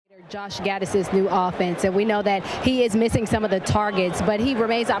Josh Gaddis's new offense, and we know that he is missing some of the targets, but he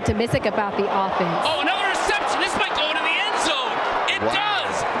remains optimistic about the offense. Oh, another reception. This might go into the end zone. It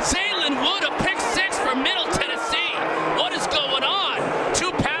does. Zaylen Wood, a pick six for Middle Tennessee. What is going on?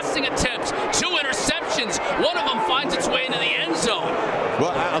 2 passing attempts, 2 interceptions. One of them finds its way into the end zone.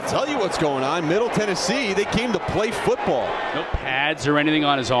 Well, I'll tell you what's going on. Middle Tennessee, they came to play football. No pads or anything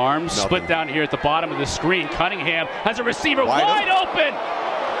on his arms. Nothing. Split down here at the bottom of the screen. Cunningham has a receiver wide open.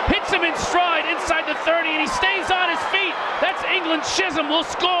 Hits him in stride inside the 30, and he stays on his feet. That's England Chisholm will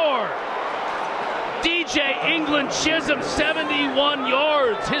score. DJ England Chisholm, 71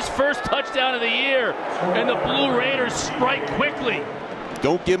 yards, his first touchdown of the year. And the Blue Raiders strike quickly.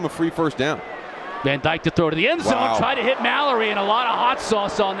 Don't give him a free first down. Van Dyke to throw to the end zone, try to hit Mallory, and a lot of hot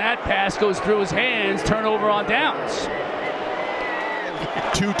sauce on that pass goes through his hands. Turnover on downs.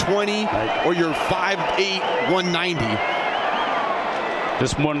 220 or your 5'8", 190.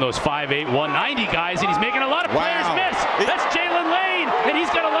 Just one of those 5'8", 190 guys, and he's making a lot of players miss. That's Jalen Lane, and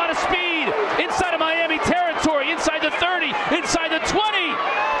he's got a lot of speed. Inside of Miami territory, inside the 30, inside the 20.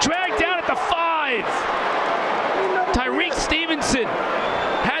 Dragged down at the 5. Tyreek Stevenson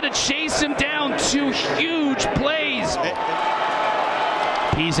had to chase him down. 2 huge plays.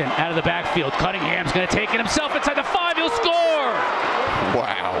 He's in out of the backfield. Cunningham's going to take it himself inside the 5. He'll score.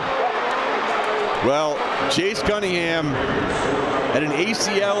 Wow. Well, Chase Cunningham had an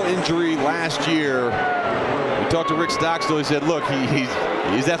ACL injury last year. We talked to Rick Stockstill. He said, look,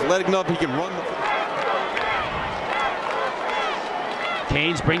 he's athletic enough. He can run.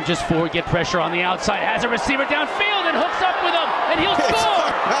 Canes bring just forward, get pressure on the outside. Has a receiver downfield and hooks up with him, and he'll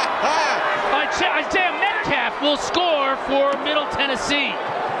score. Isaiah Metcalf will score for Middle Tennessee.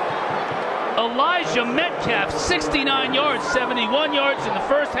 Elijah Metcalf, 69 yards, 71 yards in the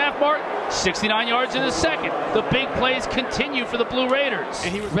first half mark, 69 yards in the second. The big plays continue for the Blue Raiders.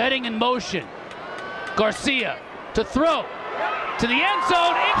 Redding in motion. Garcia to throw to the end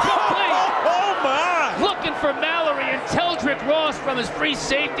zone, incomplete. Oh my! Looking for Mallory, and Teldrick Ross from his free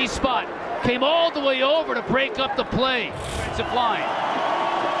safety spot came all the way over to break up the play. Defensive line.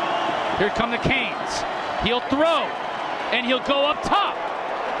 Here come the Canes. He'll throw, and he'll go up top.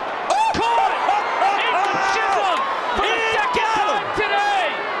 Caught! England Chisholm for the second time today!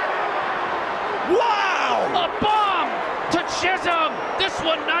 Wow! A bomb to Chisholm! This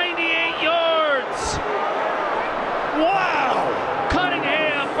one 98 yards! Wow!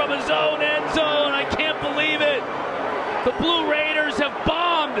 Cunningham from his own end zone. I can't believe it. The Blue Raiders have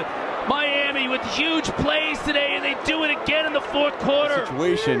bombed Miami with huge plays today, and they do it again in the fourth quarter.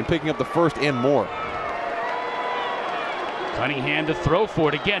 Situation, picking up the first and more. Cunningham to throw for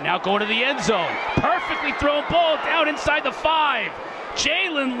it again. Now going to the end zone. Perfectly thrown ball down inside the 5.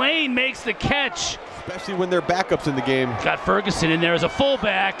 Jalen Lane makes the catch. Especially when they're backups in the game. Got Ferguson in there as a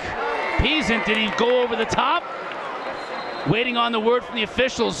fullback. Peasant, did he go over the top? Waiting on the word from the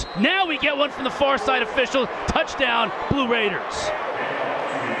officials. Now we get one from the far side official. Touchdown, Blue Raiders.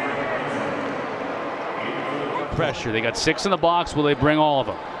 Pressure. They got 6 in the box. Will they bring all of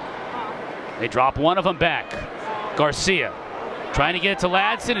them? They drop one of them back. Garcia trying to get it to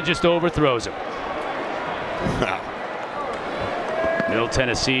Ladson and just overthrows him. Middle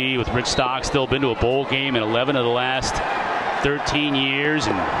Tennessee with Rick Stockstill been to a bowl game in 11 of the last 13 years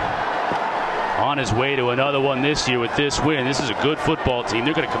and on his way to another one this year with this win. This is a good football team.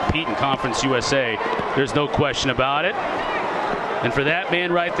 They're going to compete in Conference USA. There's no question about it. And for that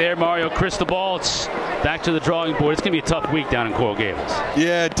man right there, Mario Cristobal, it's back to the drawing board. It's going to be a tough week down in Coral Gables.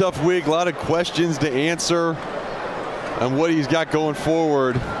 Yeah, tough week. A lot of questions to answer on what he's got going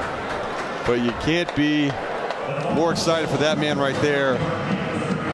forward. But you can't be more excited for that man right there.